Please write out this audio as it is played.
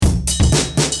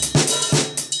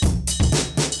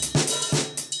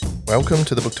Welcome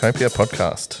to the Booktopia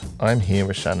podcast. I'm here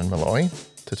with Shannon Malloy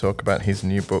to talk about his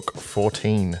new book,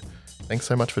 14. Thanks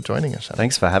so much for joining us, Shannon.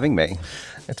 Thanks for having me.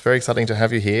 It's very exciting to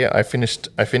have you here. I finished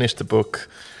the book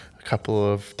a couple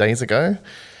of days ago.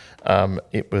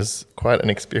 It was quite an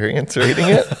experience reading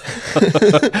it.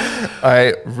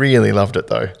 I really loved it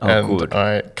though. Good.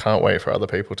 I can't wait for other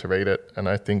people to read it. And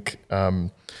I think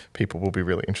people will be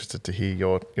really interested to hear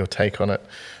your take on it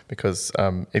because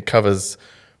it covers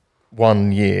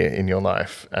 1 year in your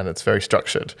life and it's very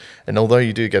structured. And although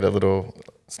you do get a little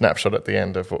snapshot at the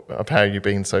end of how you've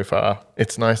been so far,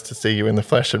 it's nice to see you in the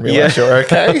flesh and realise you're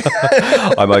okay.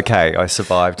 I'm okay. I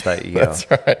survived that year. That's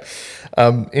right.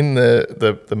 In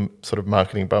the sort of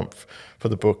marketing bump for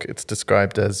the book, it's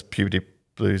described as puberty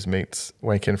blues meets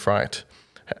wake in fright.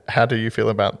 How do you feel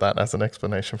about that as an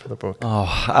explanation for the book?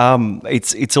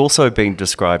 It's also been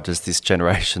described as this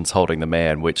generation's Holding the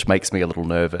Man, which makes me a little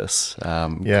nervous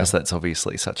because that's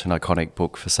obviously such an iconic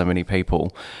book for so many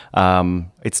people.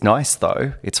 It's nice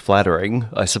though. It's flattering.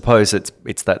 I suppose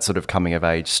it's that sort of coming of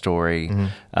age story.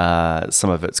 Mm-hmm. Some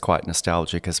of it's quite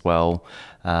nostalgic as well,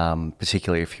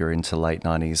 particularly if you're into late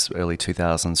 90s, early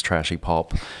 2000s trashy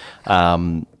pop.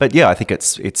 But yeah, I think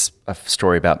it's a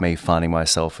story about me finding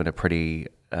myself in a pretty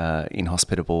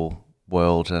inhospitable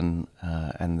world and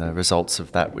the results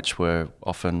of that, which were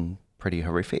often pretty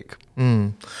horrific.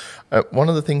 One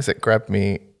of the things that grabbed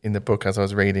me in the book as I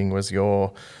was reading was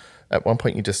at one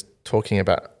point you're just talking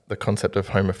about the concept of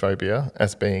homophobia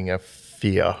as being a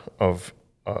fear of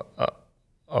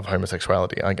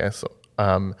homosexuality, I guess.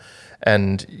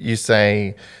 And you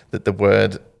say that the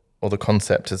word or the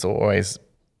concept has always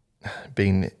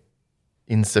been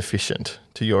insufficient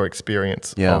to your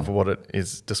experience of what it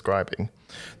is describing,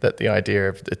 that the idea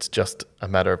of it's just a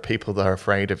matter of people that are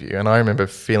afraid of you. And I remember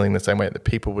feeling the same way, that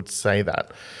people would say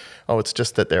that, it's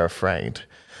just that they're afraid.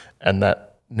 And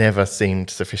that never seemed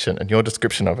sufficient. And your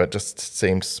description of it just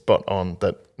seemed spot on,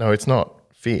 that no, it's not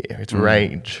fear, it's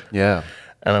rage. Yeah.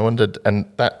 And I wondered, and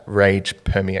that rage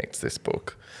permeates this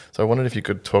book. So I wondered if you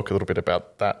could talk a little bit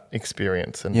about that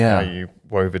experience and how you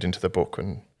wove it into the book.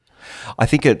 And I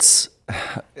think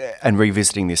and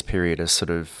revisiting this period has sort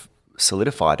of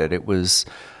solidified it.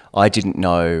 I didn't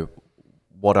know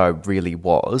what I really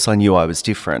was. I knew I was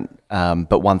different.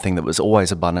 But one thing that was always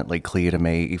abundantly clear to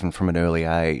me, even from an early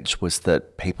age, was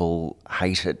that people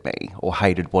hated me or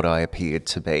hated what I appeared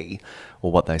to be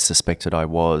or what they suspected I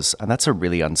was. And that's a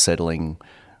really unsettling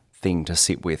thing to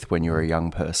sit with when you're a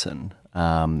young person,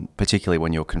 particularly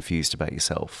when you're confused about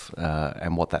yourself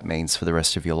and what that means for the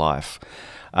rest of your life.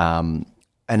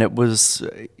 And it was,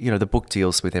 the book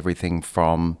deals with everything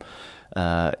from,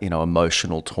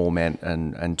 emotional torment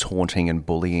and taunting and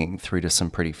bullying through to some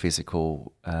pretty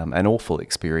physical and awful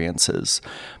experiences.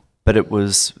 But it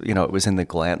was, it was in the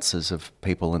glances of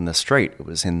people in the street. It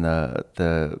was in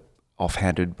the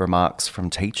offhanded remarks from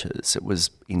teachers. It was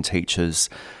in teachers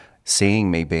seeing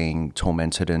me being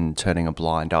tormented and turning a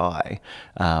blind eye.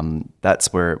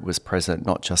 That's where it was present,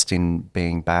 not just in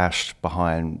being bashed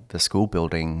behind the school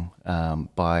building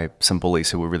by some bullies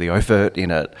who were really overt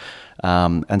in it.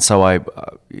 And so I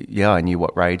knew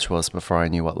what rage was before I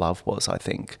knew what love was, I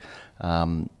think,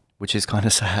 which is kind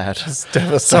of sad. It's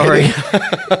devastating.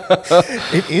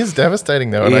 Sorry. It is devastating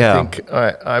though. And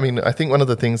I think one of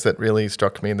the things that really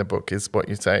struck me in the book is what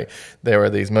you say. There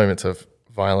are these moments of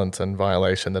violence and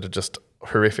violation that are just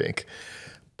horrific.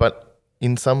 But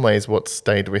in some ways what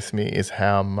stayed with me is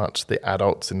how much the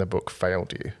adults in the book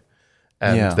failed you.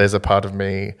 And there's a part of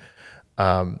me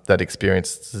that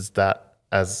experiences that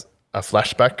as a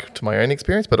flashback to my own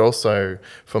experience, but also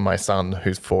for my son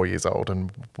who's 4 years old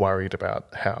and worried about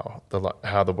how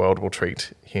the world will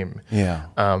treat him. Yeah.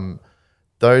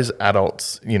 Those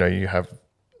adults, you have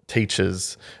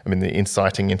teachers. I mean, the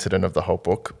inciting incident of the whole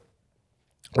book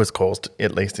was caused,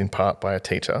 at least in part, by a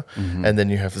teacher. Mm-hmm. And then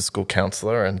you have the school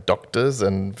counsellor and doctors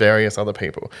and various other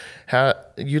people. How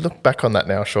you look back on that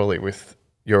now, surely with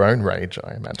your own rage,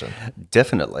 I imagine.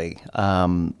 Definitely.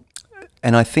 And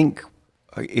I think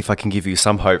if I can give you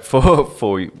some hope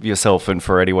for yourself and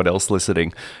for anyone else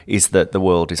listening, is that the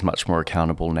world is much more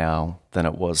accountable now than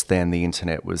it was then. The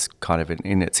internet was kind of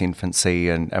in its infancy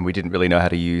and we didn't really know how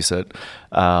to use it.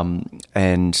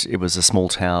 And it was a small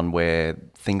town where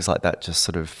things like that just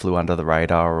sort of flew under the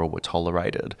radar or were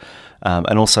tolerated.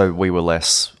 And also we were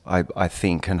less, I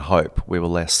think and hope, we were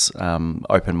less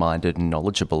open-minded and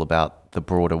knowledgeable about the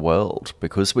broader world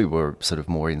because we were sort of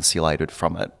more insulated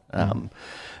from it.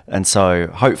 And so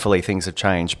hopefully things have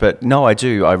changed. But no, I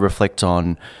do. I reflect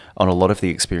on a lot of the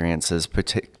experiences,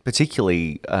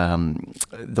 particularly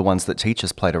the ones that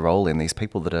teachers played a role in, these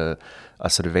people that are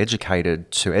sort of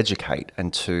educated to educate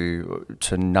and to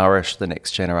nourish the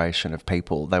next generation of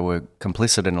people. They were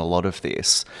complicit in a lot of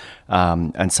this,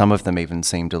 and some of them even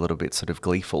seemed a little bit sort of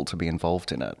gleeful to be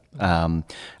involved in it. And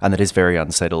that is very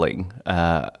unsettling.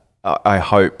 I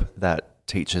hope that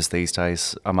teachers these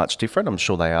days are much different. I'm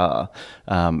sure they are,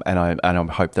 and I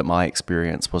hope that my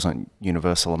experience wasn't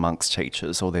universal amongst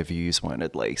teachers, or their views weren't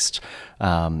at least.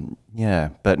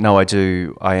 But no,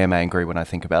 I am angry when I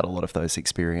think about a lot of those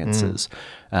experiences.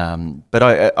 But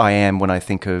I am when I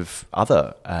think of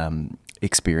other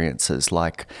experiences,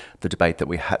 like the debate that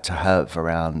we had to have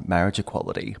around marriage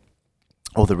equality,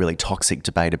 or the really toxic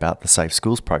debate about the Safe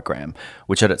Schools program,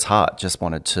 which at its heart just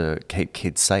wanted to keep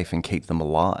kids safe and keep them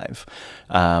alive.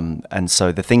 And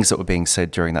so the things that were being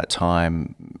said during that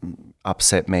time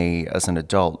upset me as an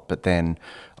adult, but then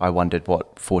I wondered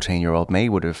what 14-year-old me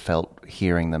would have felt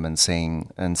hearing them and seeing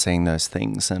those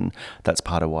things. And that's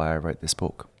part of why I wrote this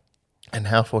book. And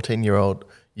how 14-year-old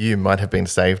you might have been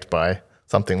saved by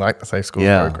something like the Safe Schools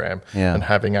program, and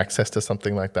having access to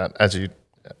something like that as you...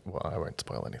 Well, I won't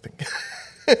spoil anything.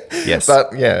 Yes.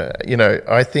 But yeah,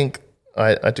 I think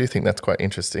I do think that's quite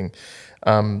interesting.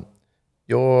 I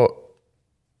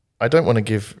don't want to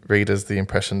give readers the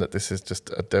impression that this is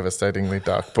just a devastatingly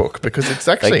dark book, because it's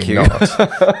actually not.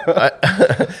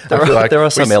 There are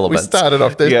some elements. We started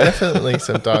off, there's definitely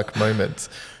some dark moments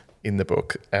in the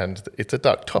book, and it's a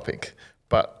dark topic.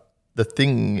 But the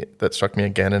thing that struck me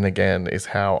again and again is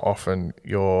how often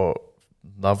your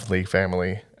lovely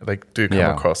family, they do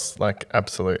come across like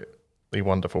absolutely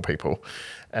wonderful people,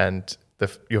 and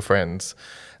your friends,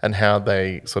 and how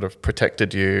they sort of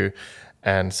protected you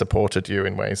and supported you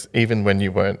in ways, even when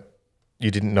you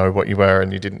didn't know what you were,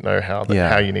 and you didn't know how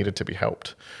you needed to be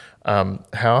helped.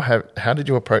 How did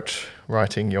you approach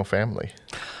writing your family?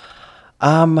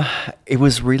 It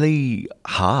was really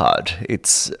hard.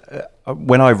 It's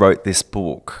when I wrote this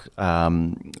book,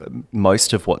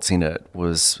 most of what's in it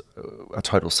was a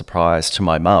total surprise to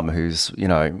my mum, who's,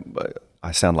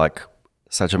 I sound like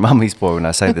such a mummy's boy when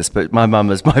I say this, but my mum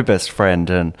is my best friend,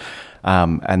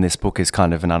 and this book is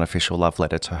kind of an unofficial love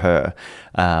letter to her,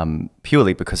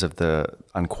 purely because of the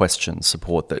unquestioned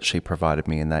support that she provided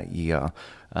me in that year.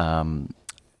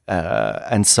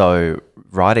 And so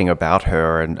writing about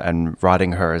her and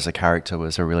writing her as a character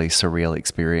was a really surreal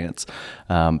experience.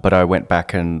 But I went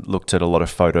back and looked at a lot of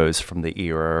photos from the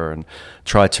era and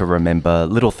tried to remember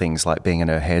little things like being in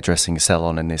her hairdressing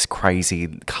salon and this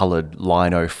crazy coloured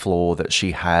lino floor that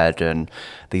she had, and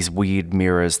these weird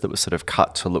mirrors that were sort of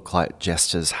cut to look like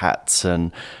jesters' hats,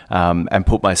 and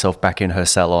put myself back in her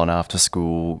salon after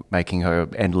school, making her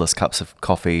endless cups of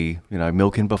coffee,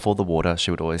 milk in before the water,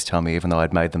 she would always tell me, even though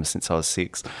I'd made them since I was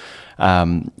 6.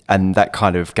 And that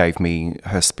kind of gave me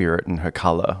her spirit and her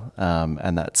colour.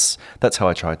 And that's how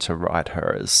I tried to write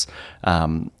her, as,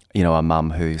 a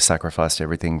mum who sacrificed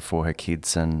everything for her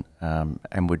kids and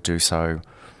would do so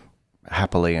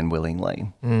happily and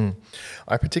willingly.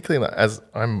 I particularly, as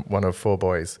I'm one of 4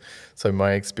 boys, so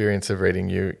my experience of reading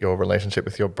your relationship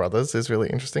with your brothers is really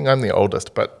interesting. I'm the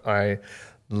oldest, but I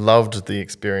loved the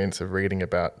experience of reading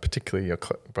about particularly your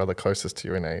brother closest to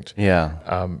you in age,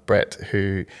 Brett,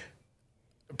 who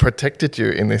protected you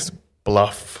in this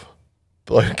bluff,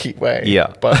 blokey way,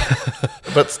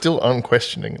 but still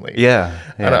unquestioningly.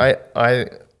 And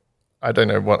I don't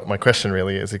know what my question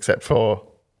really is, except for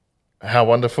how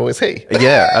wonderful is he?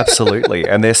 Yeah, absolutely.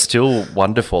 And they're still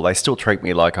wonderful. They still treat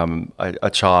me like I'm a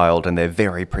child, and they're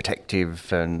very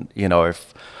protective. And,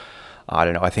 if I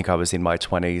don't know, I think I was in my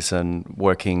 20s and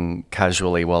working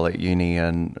casually while at uni,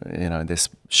 and, this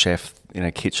chef in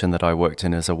a kitchen that I worked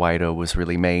in as a waiter was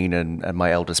really mean, and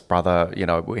my eldest brother,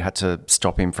 we had to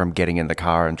stop him from getting in the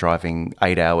car and driving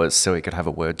 8 hours so he could have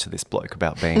a word to this bloke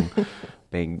about being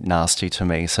nasty to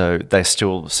me. So they're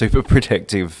still super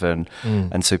protective and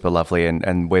super lovely,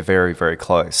 and we're very, very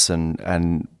close,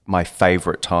 and my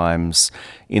favourite times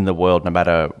in the world, no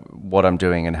matter what I'm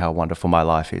doing and how wonderful my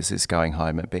life is going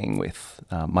home and being with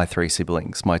my 3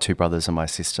 siblings, my 2 brothers and my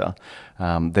sister.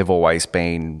 They've always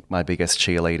been my biggest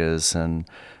cheerleaders, and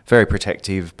very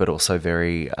protective, but also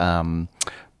very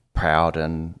proud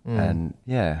and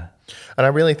yeah. And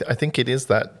I think it is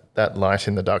that light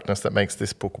in the darkness that makes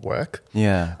this book work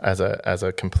as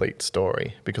a complete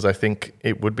story, because I think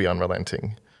it would be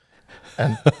unrelenting.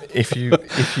 And if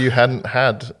you hadn't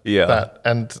had that,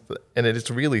 and it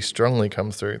really strongly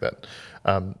comes through that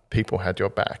people had your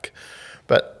back.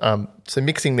 But so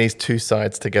mixing these 2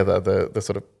 sides together, the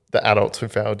sort of the adults who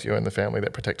failed you and the family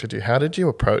that protected you. How did you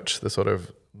approach the sort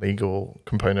of legal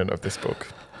component of this book?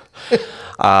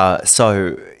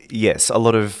 So yes, a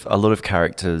lot of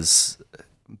characters.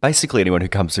 Basically, anyone who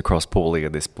comes across Paulie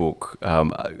in this book,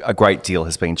 a great deal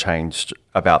has been changed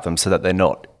about them so that they're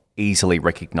not easily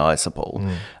recognisable.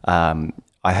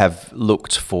 I have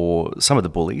looked for some of the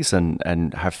bullies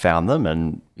and have found them,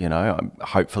 and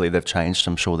hopefully they've changed.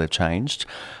 I'm sure they've changed,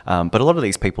 but a lot of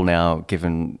these people now,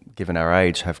 given our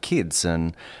age, have kids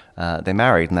and they're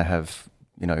married and they have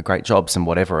great jobs and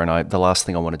whatever. And the last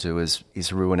thing I want to do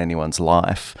is ruin anyone's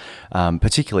life,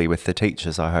 particularly with the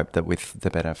teachers. I hope that with the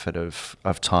benefit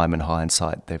of time and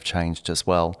hindsight, they've changed as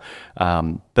well.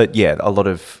 But yeah, a lot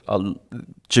of,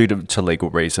 due to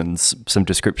legal reasons, some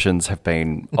descriptions have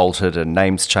been altered and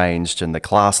names changed, and the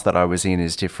class that I was in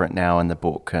is different now in the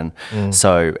book. And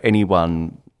so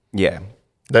anyone, yeah.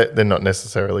 They're not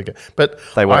necessarily good. But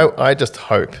I just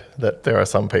hope that there are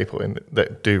some people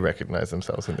that do recognise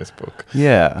themselves in this book.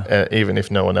 Yeah. Even if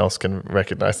no one else can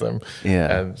recognise them.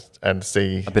 Yeah. And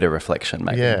see... a bit of reflection,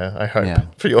 maybe. Yeah, I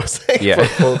hope. For your sake. Yeah.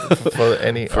 For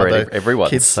any other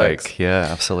everyone's kids' sake. sakes. Yeah,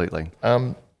 absolutely.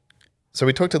 So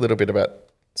we talked a little bit about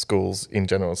schools in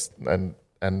general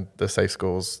and the Safe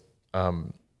Schools,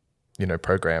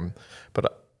 program.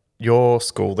 But your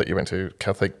school that you went to,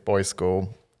 Catholic boys'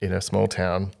 school... in a small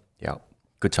town. Yeah,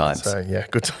 good times. So yeah,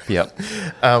 good times. Yep.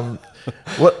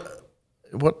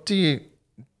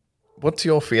 What's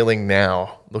your feeling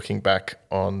now, looking back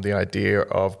on the idea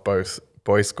of both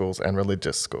boys' schools and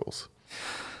religious schools?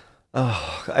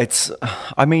 Oh,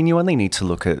 you only need to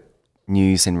look at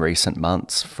news in recent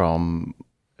months from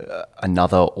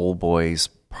another all-boys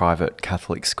private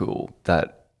Catholic school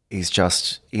that is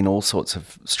just in all sorts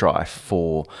of strife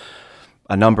for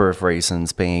a number of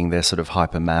reasons, being their sort of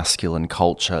hyper-masculine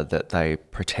culture that they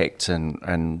protect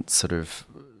and sort of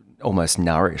almost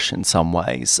nourish in some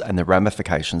ways, and the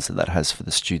ramifications that has for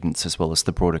the students as well as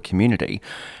the broader community.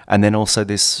 And then also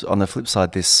this, on the flip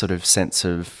side, this sort of sense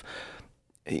of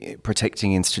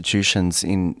protecting institutions,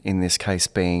 in this case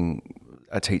being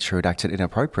a teacher who'd acted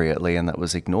inappropriately and that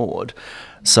was ignored.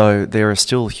 So there are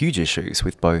still huge issues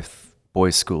with both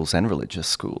boys' schools and religious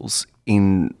schools,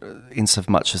 in so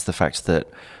much as the fact that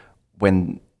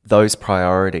when those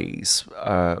priorities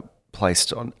are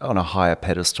placed on a higher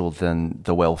pedestal than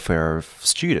the welfare of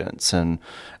students and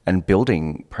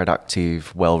building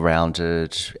productive,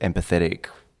 well-rounded, empathetic,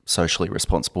 socially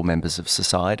responsible members of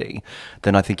society,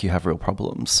 then I think you have real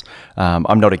problems.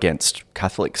 I'm not against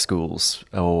Catholic schools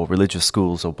or religious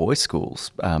schools or boys'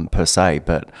 schools per se,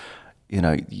 but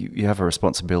you have a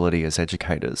responsibility as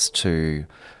educators to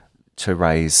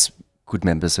raise good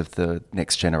members of the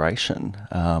next generation.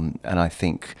 And I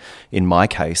think in my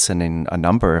case and in a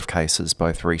number of cases,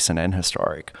 both recent and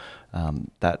historic,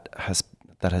 that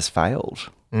has failed.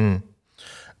 I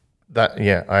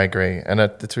agree. And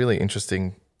it's really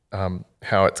interesting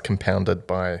how it's compounded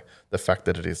by the fact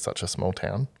that it is such a small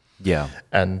town. Yeah.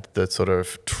 And the sort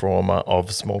of trauma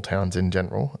of small towns in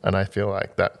general. And I feel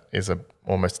like that is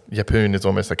Yeppoon is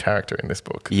almost a character in this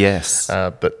book. Yes.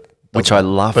 But which I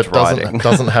loved writing.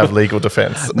 Doesn't have legal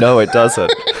defense. No, it doesn't.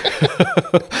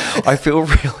 I feel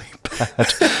really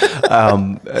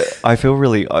bad. I feel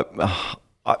really...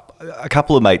 a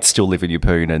couple of mates still live in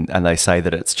Yeppoon and they say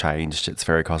that it's changed. It's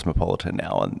very cosmopolitan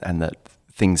now and that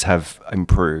things have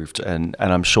improved. And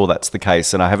I'm sure that's the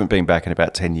case. And I haven't been back in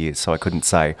about 10 years, so I couldn't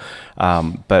say.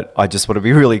 But I just want to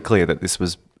be really clear that this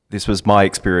was my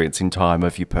experience in time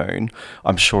of Yeppoon.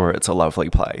 I'm sure it's a lovely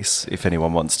place if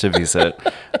anyone wants to visit.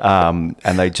 And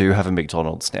they do have a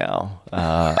McDonald's now.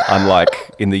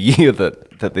 Unlike in the year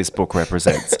that this book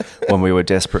represents, when we were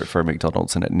desperate for a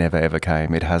McDonald's and it never ever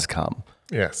came. It has come.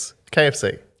 Yes.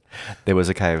 KFC. There was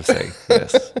a KFC.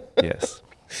 Yes. Yes.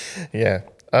 Yeah.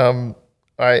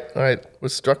 I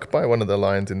was struck by one of the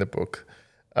lines in the book.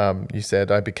 You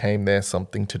said, "I became there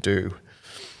something to do,"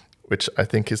 which I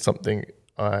think is something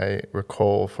I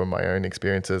recall from my own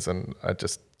experiences, and it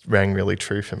just rang really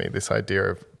true for me, this idea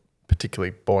of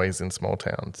particularly boys in small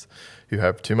towns who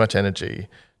have too much energy,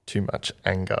 too much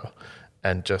anger,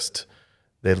 and just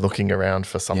they're looking around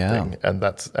for something,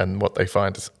 and what they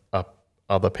find is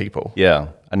other people. Yeah,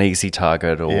 an easy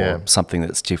target or something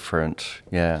that's different.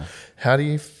 Yeah. How do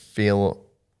you feel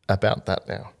about that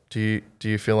now? Do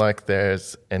you feel like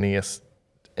there's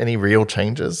any real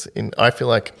changes in? I feel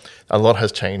like a lot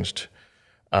has changed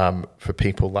for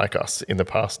people like us in the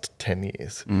past 10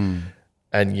 years.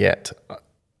 And yet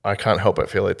I can't help but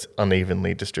feel it's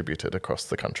unevenly distributed across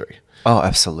the country. Oh,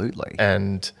 absolutely.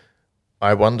 And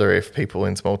I wonder if people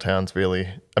in small towns really,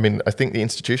 I think the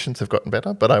institutions have gotten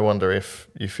better, but I wonder if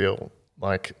you feel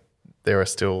like there are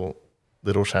still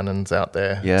little Shannons out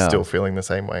there still feeling the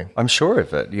same way. I'm sure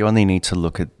of it. You only need to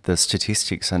look at the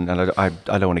statistics, and I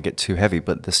don't want to get too heavy,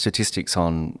 but the statistics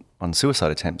on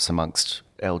suicide attempts amongst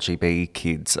LGB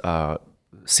kids are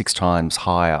 6 times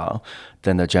higher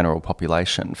than the general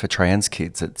population. For trans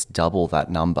kids, it's double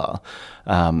that number.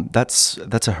 That's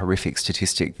a horrific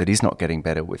statistic that is not getting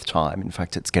better with time. In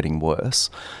fact, it's getting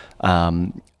worse.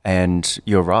 And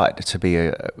you're right, to be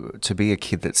a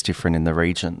kid that's different in the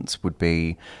regions would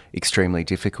be extremely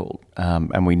difficult.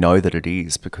 And we know that it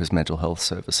is because mental health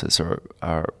services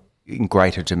are in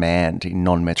greater demand in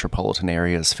non-metropolitan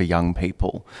areas for young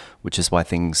people, which is why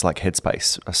things like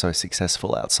Headspace are so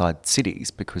successful outside cities,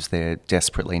 because they're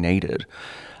desperately needed.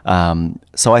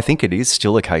 So I think it is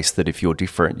still a case that if you're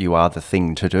different, you are the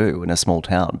thing to do in a small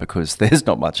town because there's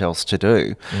not much else to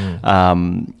do.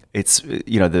 It's,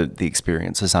 you know, the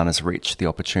experiences aren't as rich, the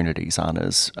opportunities aren't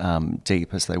as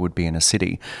deep as they would be in a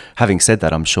city. Having said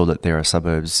that, I'm sure that there are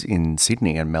suburbs in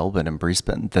Sydney and Melbourne and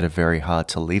Brisbane that are very hard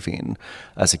to live in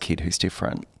as a kid who's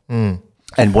different. And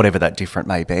whatever that different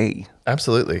may be.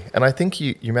 Absolutely. And I think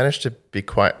you managed to be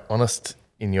quite honest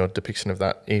in your depiction of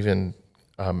that, even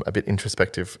a bit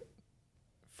introspective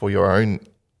for your own,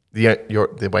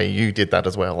 the way you did that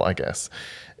as well, I guess,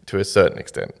 to a certain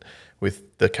extent,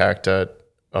 with the character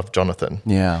of Jonathan.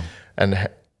 Yeah.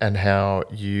 And how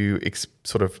you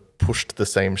sort of pushed the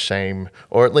same shame,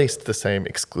 or at least the same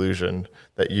exclusion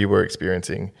that you were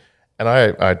experiencing. And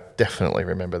I definitely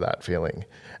remember that feeling.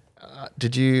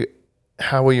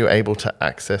 How were you able to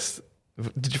access?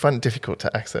 Did you find it difficult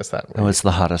to access that? It was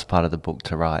the hardest part of the book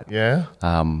to write. Yeah.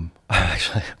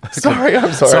 Actually, I'm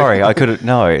sorry. Sorry, I couldn't.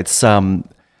 No, it's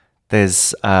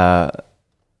there's a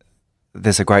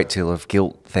great deal of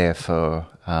guilt there for.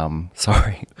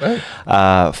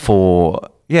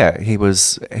 He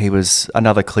was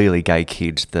another clearly gay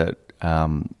kid that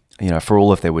for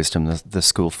all of their wisdom, the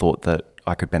school thought that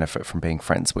I could benefit from being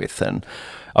friends with. And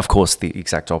of course, the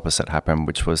exact opposite happened,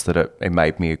 which was that it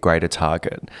made me a greater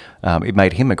target. It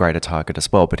made him a greater target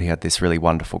as well, but he had this really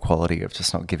wonderful quality of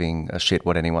just not giving a shit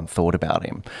what anyone thought about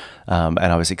him. And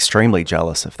I was extremely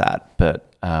jealous of that.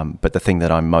 But the thing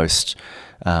that I'm most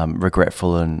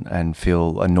regretful and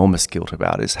feel enormous guilt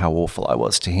about is how awful I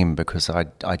was to him, because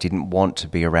I didn't want to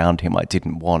be around him. I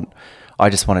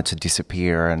just wanted to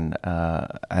disappear, and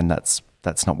that's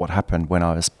not what happened when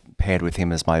I was paired with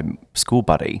him as my school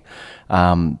buddy.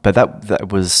 But that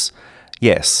was,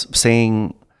 yes,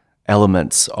 seeing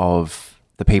elements of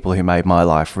the people who made my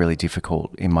life really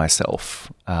difficult in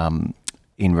myself,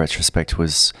 in retrospect,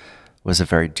 was a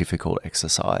very difficult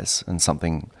exercise, and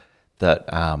something that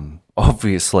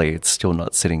obviously it's still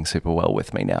not sitting super well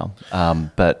with me now.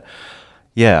 But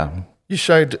yeah. You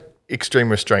showed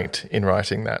extreme restraint in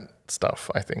writing that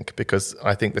stuff, I think, because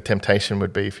I think the temptation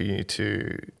would be for you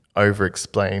to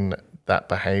over-explain that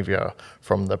behaviour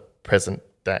from the present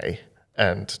day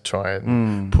and try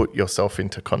and put yourself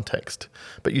into context.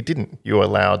 But you didn't. You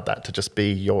allowed that to just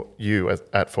be you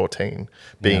at 14,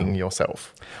 being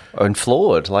yourself. And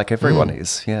flawed, like everyone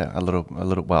is. Yeah, a little,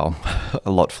 well,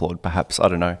 a lot flawed perhaps, I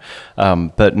don't know.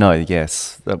 But no,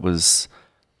 yes, that was,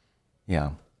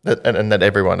 yeah. And that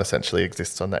everyone essentially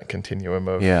exists on that continuum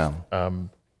of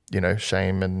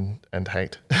shame and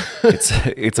hate.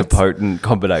 It's a potent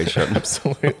combination.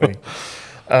 Absolutely.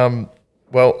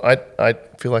 Well, I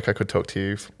feel like I could talk to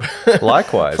you.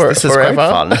 Likewise, this is great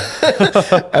fun.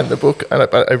 And the book,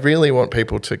 but I really want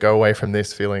people to go away from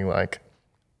this feeling like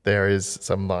there is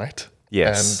some light.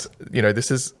 Yes, and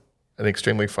this is an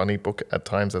extremely funny book at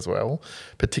times as well.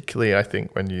 Particularly, I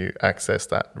think when you access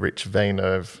that rich vein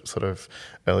of sort of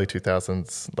early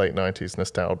 2000s, late 90s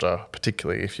nostalgia,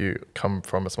 particularly if you come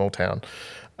from a small town.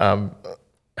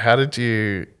 How did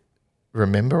you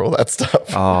remember all that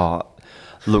stuff? Oh,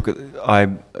 look,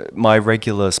 my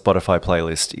regular Spotify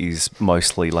playlist is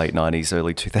mostly late 90s,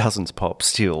 early 2000s pop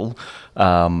still.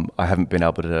 I haven't been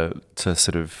able to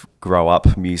sort of grow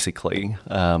up musically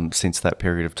since that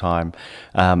period of time.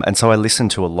 And so I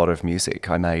listened to a lot of music.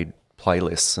 I made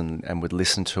playlists and would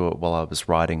listen to it while I was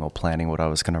writing or planning what I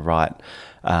was going to write.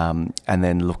 And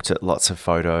then looked at lots of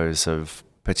photos of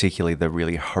particularly the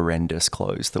really horrendous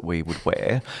clothes that we would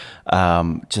wear.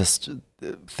 Just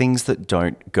things that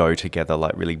don't go together,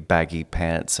 like really baggy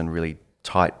pants and really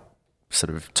tight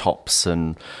sort of tops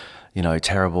and,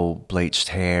 terrible bleached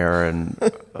hair. And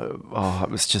it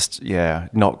was just,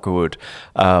 not good.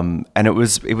 And it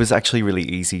was actually really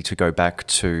easy to go back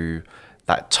to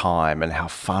that time and how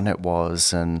fun it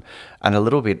was, and a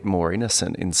little bit more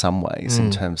innocent in some ways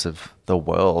in terms of the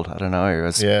world. I don't know.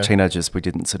 As teenagers, we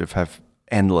didn't sort of have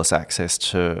endless access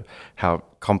to how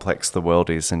complex the world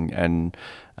is, and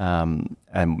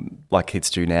like kids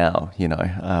do now,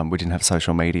 we didn't have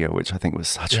social media, which I think was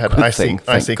such a good thing.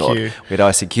 Thank ICQ. God. We had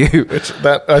ICQ. Which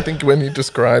I think when you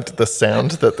described the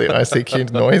sound that the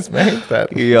ICQ noise made,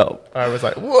 I was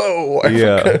like, whoa,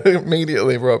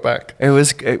 immediately brought back. It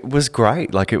was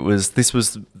great. Like this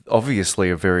was obviously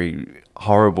a very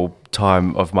horrible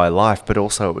time of my life, but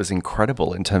also it was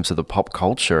incredible in terms of the pop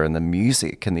culture and the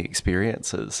music and the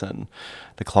experiences and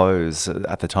the clothes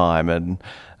at the time, and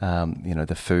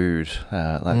the food,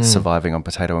 like surviving on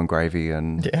potato and gravy,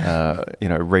 and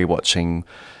rewatching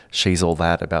She's All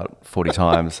That about 40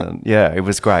 times, and it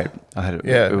was great.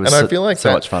 It was I feel like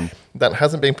so much fun. That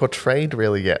hasn't been portrayed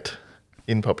really yet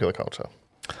in popular culture.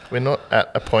 We're not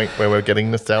at a point where we're getting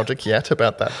nostalgic yet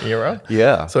about that era.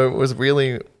 Yeah. So it was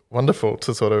really wonderful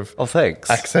to sort of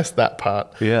access that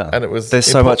part. Yeah. And it was there's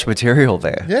so much material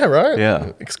there. Yeah, right.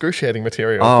 Yeah. Excruciating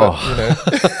material. Oh.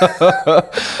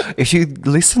 But, if you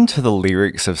listen to the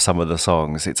lyrics of some of the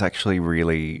songs, it's actually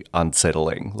really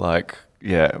unsettling. Like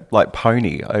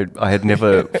Pony. I had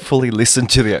never fully listened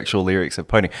to the actual lyrics of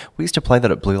Pony. We used to play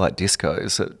that at Blue Light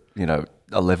Discos at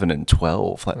 11 and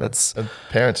 12. Like that's and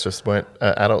parents just weren't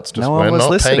adults just no were one was not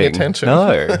listening. paying attention.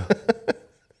 No.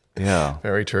 Yeah.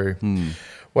 Very true.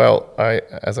 Well,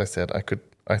 as I said, I could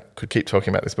keep talking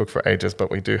about this book for ages, but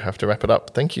we do have to wrap it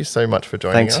up. Thank you so much for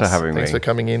joining us. Thanks for having me. Thanks for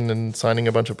coming in and signing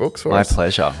a bunch of books for us. My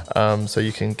pleasure. So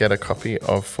you can get a copy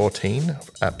of 14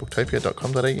 at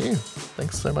booktopia.com.au.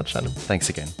 Thanks so much, Shannon. Thanks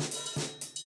again.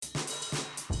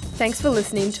 Thanks for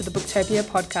listening to the Booktopia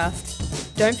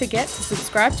podcast. Don't forget to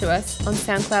subscribe to us on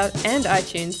SoundCloud and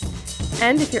iTunes.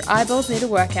 And if your eyeballs need a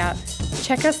workout,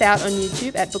 check us out on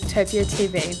YouTube at Booktopia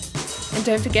TV. And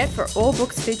don't forget, for all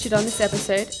books featured on this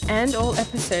episode and all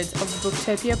episodes of the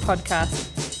Booktopia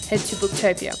podcast, head to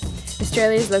Booktopia,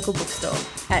 Australia's local bookstore,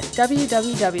 at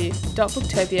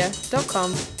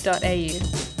www.booktopia.com.au.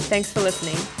 Thanks for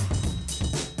listening.